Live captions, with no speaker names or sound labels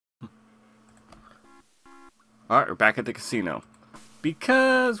Alright, we're back at the casino.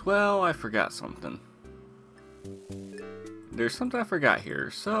 Because, well, I forgot something. There's something I forgot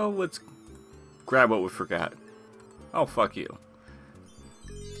here, so let's grab what we forgot. Oh, fuck you.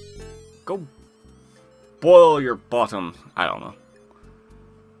 Go boil your bottom. I don't know.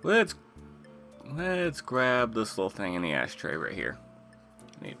 Let's grab this little thing in the ashtray right here.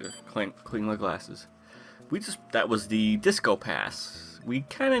 Need to clean my glasses. That was the disco pass. We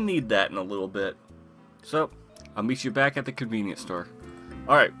kind of need that in a little bit. So, I'll meet you back at the convenience store.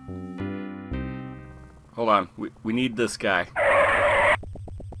 Alright. Hold on. We need this guy.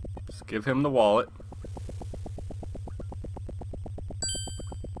 Just give him the wallet.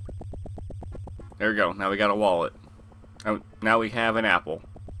 There we go. Now we got a wallet. Now we have an apple.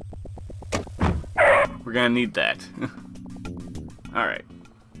 We're gonna need that. Alright.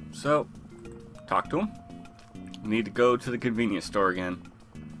 So, talk to him. We need to go to the convenience store again.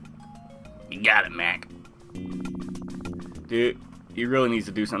 You got it, Mac. Dude, he really needs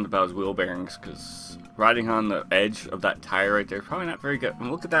to do something about his wheel bearings, because riding on the edge of that tire right there is probably not very good.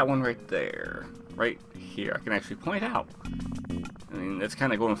 And look at that one right there. Right here. I can actually point out. I mean, it's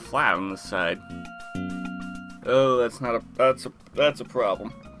kind of going flat on this side. Oh, that's a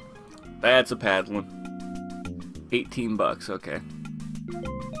problem. That's a paddling. 18 bucks, okay.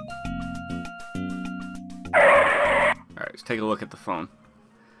 Alright, let's take a look at the phone.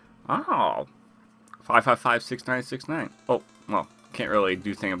 Oh, 555-6969. Oh, well, can't really do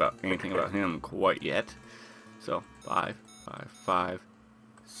anything about him quite yet. So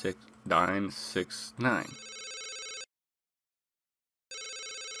 555-6969.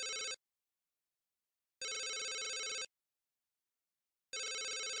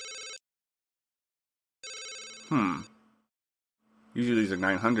 Usually these are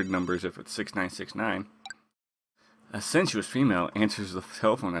 900 numbers if it's 6969. A sensuous female answers the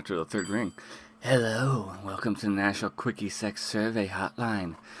telephone after the third ring. Hello, welcome to the National Quickie Sex Survey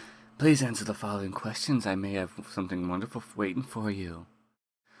Hotline. Please answer the following questions. I may have something wonderful waiting for you.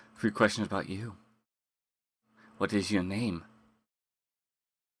 3 questions about you. What is your name?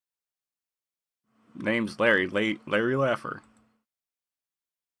 Name's Larry. Larry Laffer.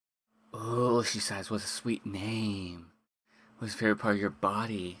 Oh, she sighs. What a sweet name. What's your favorite part of your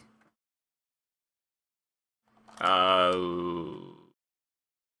body?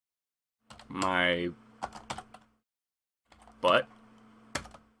 My butt.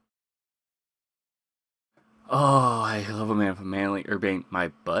 Oh, I love a man with a manly urban. My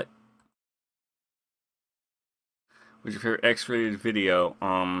butt. What's your favorite X-rated video?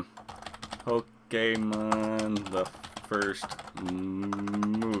 Pokemon, the first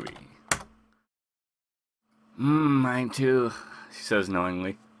movie. Mine too, she says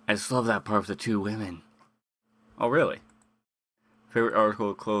knowingly. I just love that part of the 2 women. Oh, really? Favorite article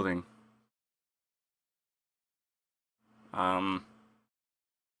of clothing?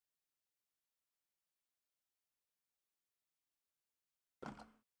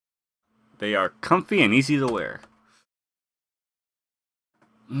 They are comfy and easy to wear.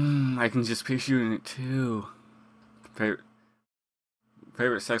 I can just picture you in it too. Favorite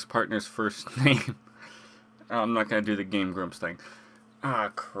sex partner's first name? I'm not gonna do the Game Grumps thing.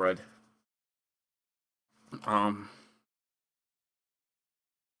 Ah, crud.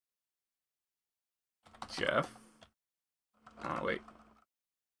 Jeff? Oh, wait.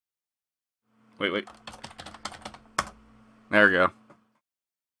 Wait. There we go.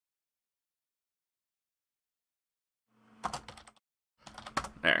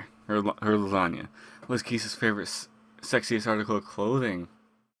 There. Her lasagna. What's Keith's favorite sexiest article of clothing?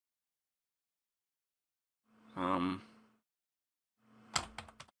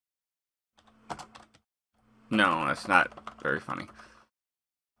 No, that's not very funny.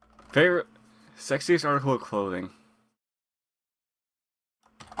 Favorite sexiest article of clothing?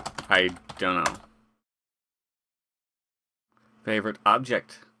 I don't know. Favorite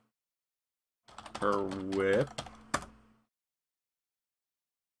object? Her whip.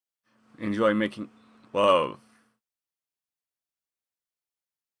 Enjoy making love.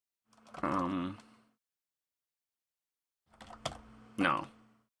 No.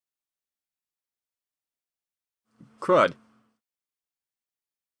 Crud.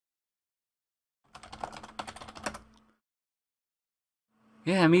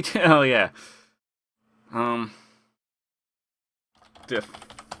 Yeah, me too. Oh, yeah.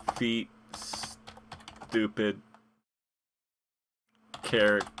 Defeat stupid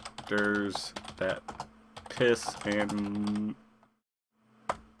characters that piss and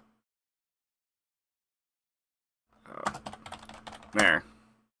there.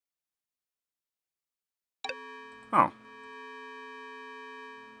 Oh.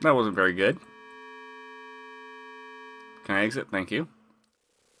 That wasn't very good. Can I exit? Thank you.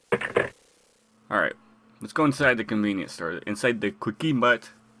 Alright. Let's go inside the convenience store. Inside the Quickie Mart.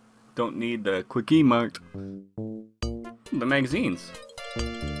 Don't need the Quickie Mart. The magazines.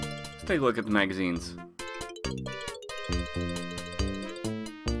 Let's take a look at the magazines.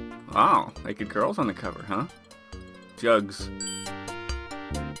 Wow, naked girls on the cover, huh? Jugs.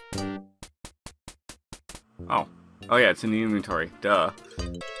 Oh. Oh yeah, it's in the inventory. Duh.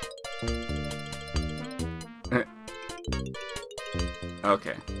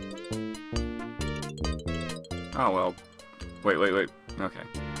 Okay. Oh well. Wait. Okay.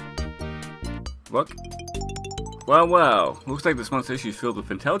 Look. Well. Looks like this month's issue is filled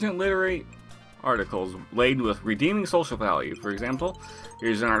with intelligent literary articles laden with redeeming social value. For example,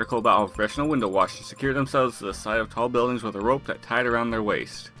 here's an article about how professional window washers secure themselves to the side of tall buildings with a rope that tied around their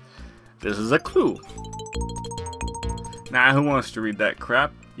waist. This is a clue. Nah, who wants to read that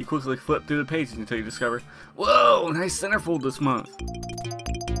crap? You quickly flip through the pages until you discover, whoa, nice centerfold this month.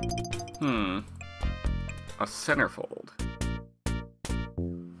 A centerfold.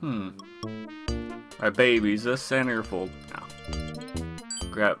 My baby's a centerfold. Now,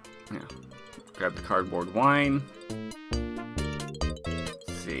 grab the cardboard wine.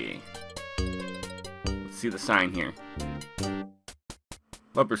 Let's see the sign here.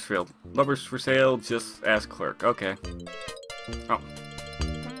 Lubbers field. Lubbers for sale, just ask clerk. Okay.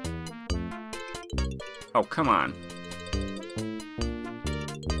 Oh, come on.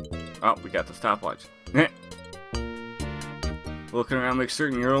 Oh, we got the stopwatch. Looking around, make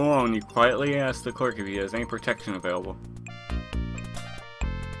certain you're alone. You quietly ask the clerk if he has any protection available.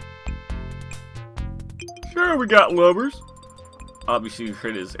 Sure, we got Lubbers. Obviously, you've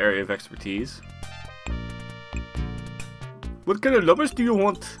heard his area of expertise. What kind of Lubbers do you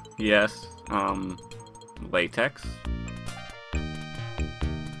want? Yes. Latex.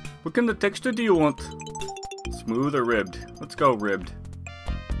 What kind of texture do you want? Smooth or ribbed? Let's go ribbed.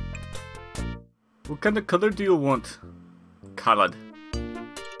 What kind of color do you want? Colored.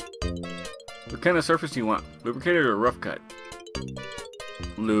 What kind of surface do you want? Lubricated or rough cut?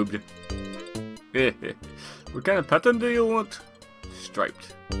 Lubed. What kind of pattern do you want?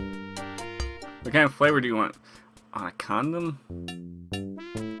 Striped. What kind of flavor do you want? On a condom?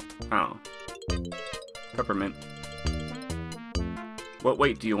 Oh. Peppermint. What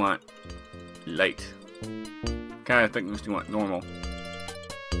weight do you want? Light. What kind of thickness do you want? Normal.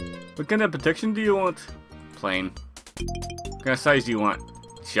 What kind of protection do you want? Plain. What kind of size do you want?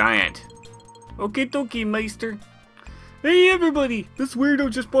 Giant. Okie dokie, Meister. Hey everybody! This weirdo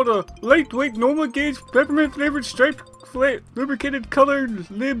just bought a lightweight normal gauge peppermint flavored striped lubricated colored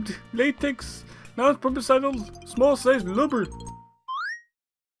libbed latex non-spermicidal small sized lubber.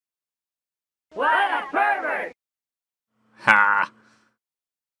 What a pervert! Ha!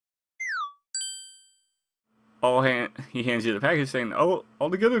 He hands you the package saying, "Oh,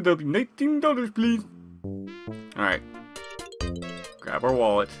 altogether that'll be $19, please." Alright. Grab our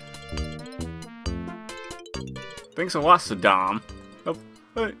wallet. Thanks a lot, Saddam. Oh,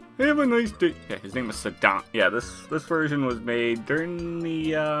 hey, have a nice day. Yeah, his name was Saddam. Yeah, this version was made during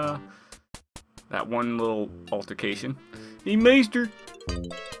the, that one little altercation. Hey, Meister!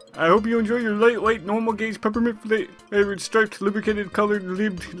 I hope you enjoy your lightweight, normal gauge peppermint flavored striped, lubricated, colored,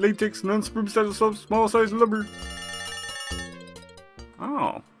 libbed, latex, non-spermicidal, small size lubber.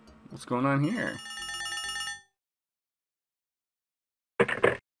 Oh, what's going on here?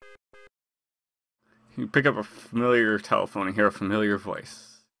 You pick up a familiar telephone and hear a familiar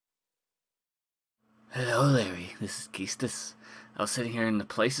voice. Hello, Larry. This is Geestus. I was sitting here in the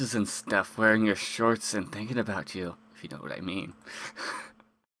places and stuff, wearing your shorts and thinking about you, if you know what I mean.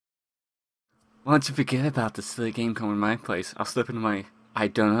 Why don't you forget about this silly game coming to my place? I'll slip into my I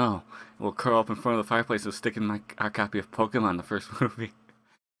don't know. We'll curl up in front of the fireplace and stick in our copy of Pokemon, the first movie.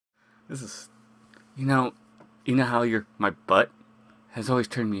 This is, you know how my butt has always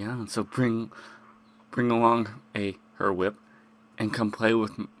turned me on. So bring along her whip and come play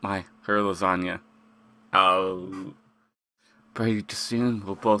with her lasagna. Oh, pretty soon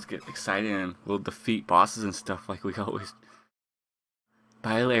we'll both get excited and we'll defeat bosses and stuff like we always.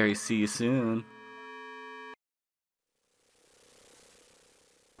 Bye, Larry. See you soon.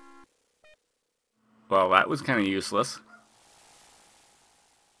 Well, that was kind of useless.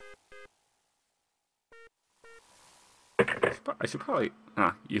 I should probably...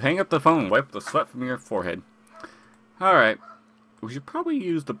 you hang up the phone and wipe the sweat from your forehead. Alright. We should probably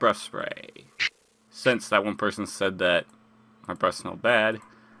use the breath spray. Since that one person said that my breath smelled bad.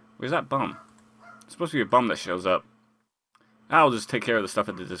 Where's that bum? It's supposed to be a bum that shows up. I'll just take care of the stuff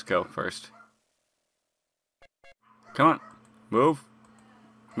at the disco first. Come on. Move.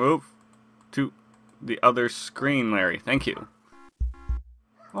 Move. To the other screen, Larry. Thank you.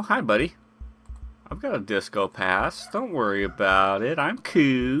 Oh, hi, buddy. I've got a disco pass. Don't worry about it. I'm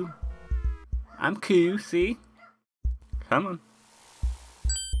cool. I'm cool, see? Come on.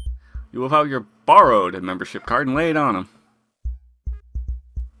 You whip out your borrowed membership card and lay it on him.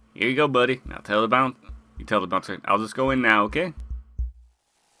 Here you go, buddy. Now tell the bouncer. I'll just go in now, okay?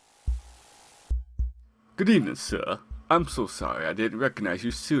 Good evening, sir. I'm so sorry I didn't recognize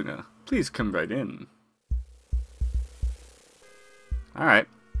you sooner. Please come right in. Alright.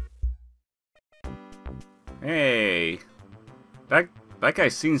 Hey. That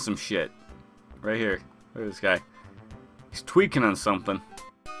guy's seen some shit. Right here. Look at this guy. He's tweaking on something.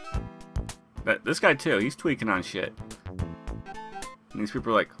 This guy too, he's tweaking on shit. And these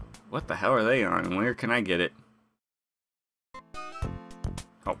people are like, what the hell are they on? And where can I get it?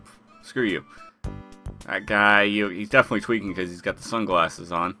 Oh, screw you. That guy, he's definitely tweaking because he's got the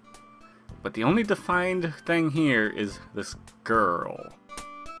sunglasses on. But the only defined thing here is this girl.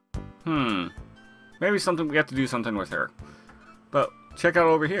 Maybe we have to do something with her. But check out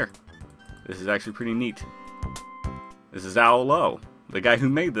over here. This is actually pretty neat. This is Al Lowe, the guy who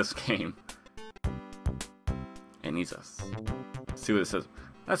made this game. And he's let's see what it says.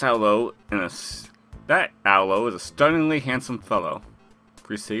 That's Al Lowe, that Al Lowe is a stunningly handsome fellow.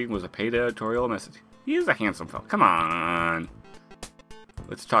 Preceding was a paid editorial message. He is a handsome fellow. Come on.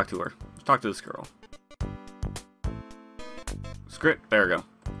 Let's talk to her. Let's talk to this girl. Script. There we go.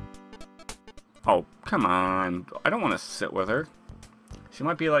 Oh, come on. I don't want to sit with her. She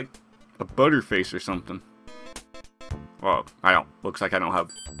might be like a butterface or something. Well, looks like I don't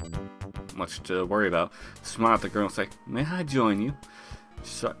have much to worry about. Smile at the girl and say, may I join you?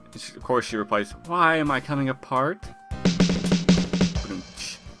 So, of course she replies, why am I coming apart?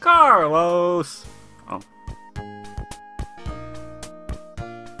 Carlos! Oh.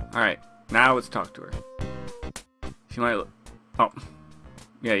 Alright, now let's talk to her. She might look. Oh.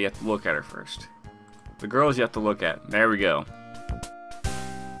 Yeah, you have to look at her first. The girls you have to look at. There we go.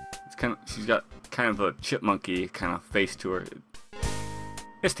 She's got kind of a chipmunky kind of face to her.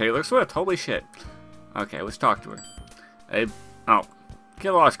 It's Taylor Swift. Holy shit. Okay, let's talk to her. Hey, oh,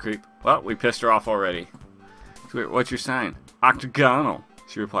 get lost, creep. Well, we pissed her off already. What's your sign? Octagonal.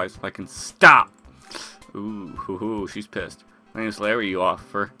 She replies, I can stop. Ooh, she's pissed. My name's Larry, you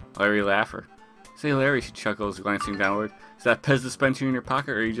offer. Larry Laugher. Say Larry, she chuckles, glancing downward. Is that Pez dispenser in your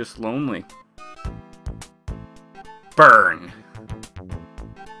pocket, or are you just lonely? Burn.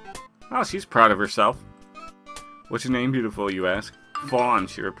 Oh, she's proud of herself. What's your name, beautiful, you ask? Fawn,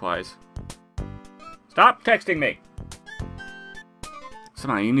 she replies. Stop texting me!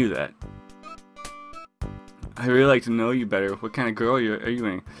 Somehow you knew that. I'd really like to know you better. What kind of girl are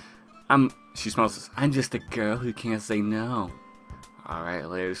you? She smells. I'm just a girl who can't say no. Alright,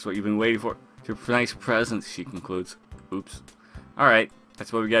 Larry, this is what you've been waiting for. Your nice presents, she concludes. Oops. Alright,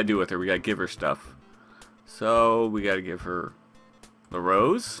 that's what we gotta do with her. We gotta give her stuff. So, we gotta give her the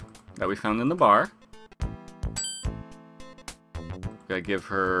rose that we found in the bar. We gotta give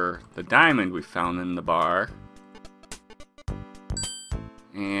her the diamond we found in the bar.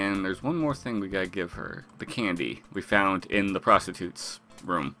 And there's one more thing we gotta give her. The candy we found in the prostitute's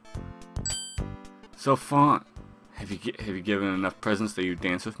room. So, Fawn, have you given enough presents that you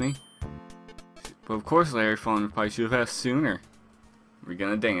dance with me? But of course, Larry, Fawn replies, should have asked sooner. We're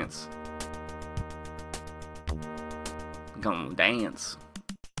gonna dance. Gonna dance.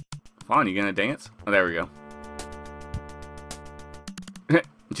 Fawn, you gonna dance? Oh, there we go.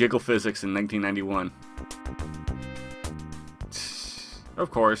 Jiggle physics in 1991.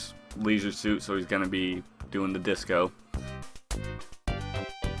 Of course, leisure suit, so he's gonna be doing the disco.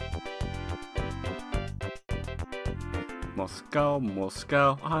 Moscow,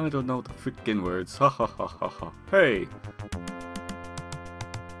 Moscow, I don't know the freaking words. Ha ha ha ha ha. Hey!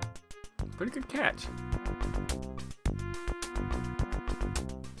 Pretty good catch.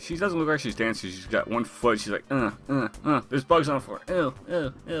 She doesn't look like she's dancing. She's got one foot. She's like, there's bugs on the floor. Ew,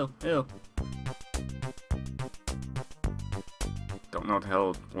 ew, ew, ew. Don't know what the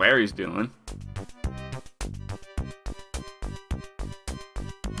hell Larry's doing.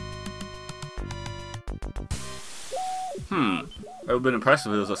 That would have been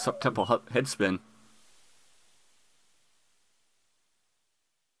impressive if it was a temple head spin.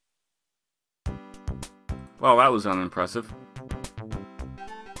 Well, that was unimpressive.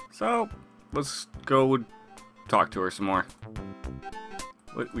 So, let's go talk to her some more.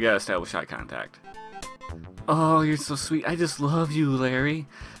 We gotta establish eye contact. Oh, you're so sweet. I just love you, Larry.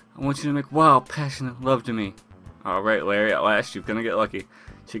 I want you to make wild, passionate love to me. Alright, Larry, at last you're gonna get lucky.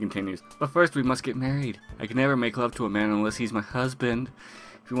 She continues, but first we must get married. I can never make love to a man unless he's my husband.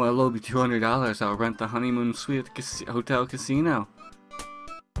 If If you want to loan me $200, I'll rent the honeymoon suite at the hotel casino.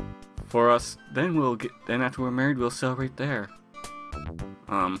 For us, then after we're married, we'll sell right there.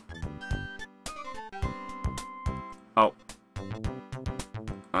 Oh.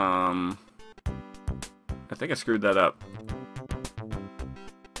 I think I screwed that up.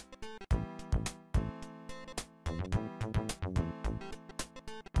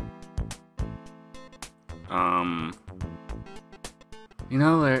 You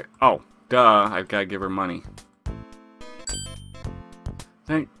know, oh, duh, I've got to give her money.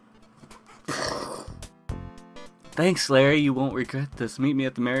 Thanks, Larry, you won't regret this. Meet me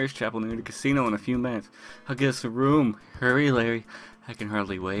at the marriage chapel near the casino in a few minutes. I'll get us a room. Hurry, Larry, I can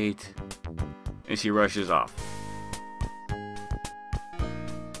hardly wait. And she rushes off.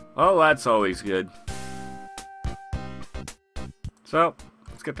 Oh, that's always good. So,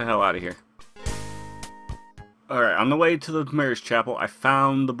 let's get the hell out of here. Alright, on the way to the marriage chapel, I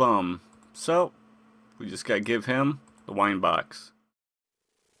found the bum. So, we just gotta give him the wine box.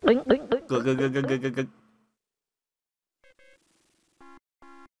 I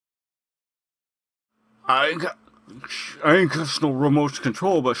ain't got no remote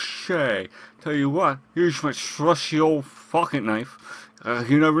control, but Shay, tell you what, here's my trusty old pocket knife.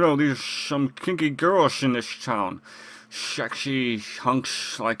 You never know, there's some kinky girls in this town. Sexy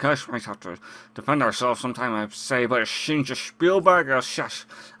hunks like us might have to defend ourselves sometime, I'd say, but it seems to Spielberg,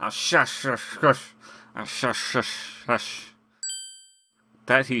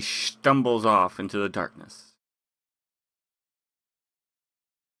 that he stumbles off into the darkness.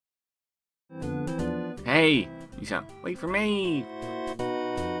 Hey, you sound, wait for me!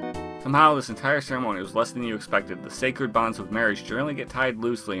 Somehow this entire ceremony was less than you expected. The sacred bonds of marriage generally get tied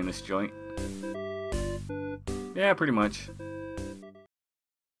loosely in this joint. Yeah, pretty much.